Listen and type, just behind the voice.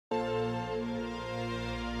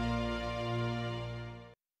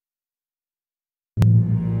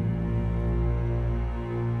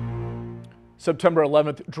September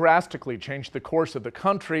 11th drastically changed the course of the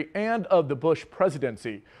country and of the Bush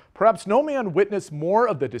presidency. Perhaps no man witnessed more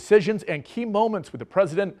of the decisions and key moments with the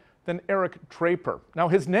president than Eric Draper. Now,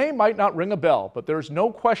 his name might not ring a bell, but there's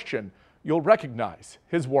no question you'll recognize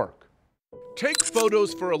his work. Take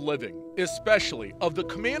photos for a living, especially of the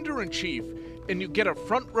commander-in-chief, and you get a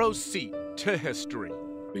front row seat to history.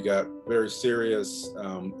 We got very serious.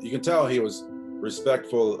 You can tell he was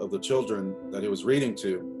respectful of the children that he was reading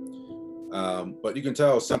to. But you can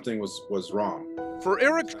tell something was wrong. For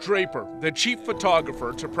Eric Draper, the chief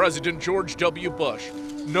photographer to President George W. Bush,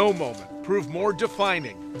 no moment proved more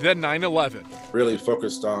defining than 9/11. Really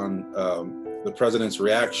focused on the president's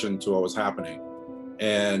reaction to what was happening.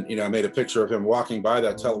 And, I made a picture of him walking by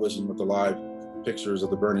that television with the live pictures of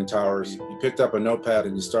the burning towers. He picked up a notepad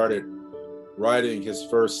and he started writing his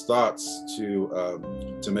first thoughts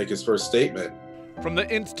to make his first statement. From the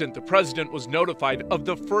instant the president was notified of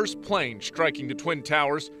the first plane striking the Twin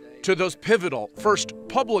Towers to those pivotal first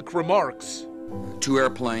public remarks. 2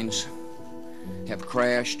 airplanes have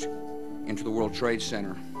crashed into the World Trade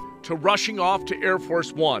Center. To rushing off to Air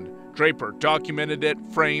Force One, Draper documented it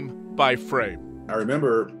frame by frame. I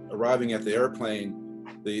remember arriving at the airplane,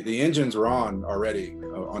 the engines were on already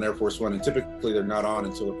on Air Force One, and typically they're not on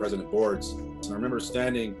until the president boards. And I remember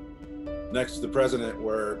standing next to the president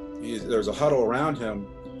where there's a huddle around him,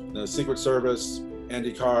 the Secret Service,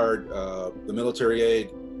 Andy Card, the military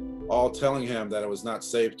aide, all telling him that it was not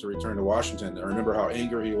safe to return to Washington. I remember how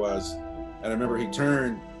angry he was, and I remember he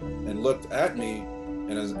turned and looked at me,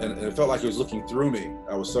 and it felt like he was looking through me.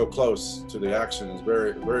 I was so close to the action. It was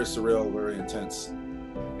very, very surreal, very intense.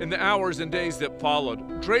 In the hours and days that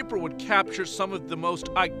followed, Draper would capture some of the most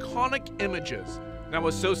iconic images now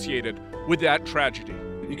associated with that tragedy.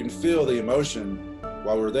 You can feel the emotion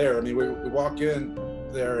while we're there. I mean, we walk in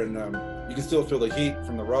there and you can still feel the heat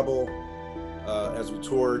from the rubble as we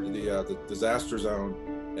toured the disaster zone.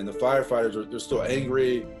 And the firefighters, they're still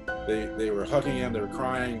angry. They were hugging him, they were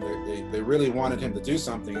crying. They really wanted him to do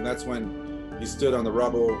something. And that's when he stood on the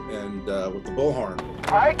rubble and with the bullhorn.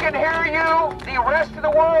 I can hear you, the rest of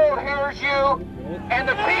the world hears you, and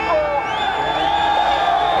the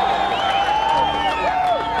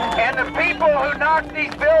people who knock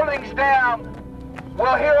these buildings down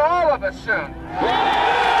will hear all of us soon.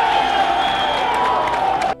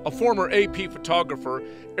 A former AP photographer,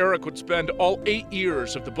 Eric would spend all 8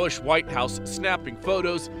 years of the Bush White House snapping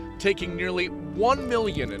photos, taking nearly 1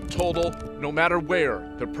 million in total, no matter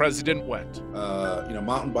where the president went.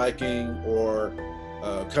 Mountain biking or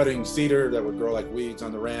cutting cedar that would grow like weeds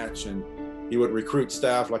on the ranch, and he would recruit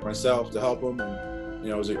staff like myself to help him. And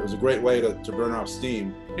it was a great way to burn off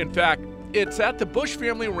steam. In fact, it's at the Bush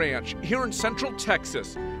family ranch here in Central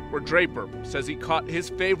Texas where Draper says he caught his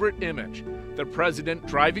favorite image, the president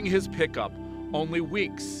driving his pickup only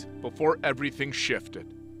weeks before everything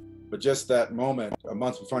shifted. But just that moment, a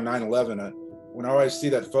month before 9/11, when I always see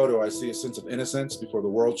that photo, I see a sense of innocence before the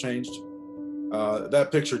world changed. That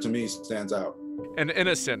picture to me stands out. An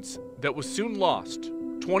innocence that was soon lost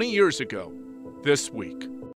 20 years ago this week.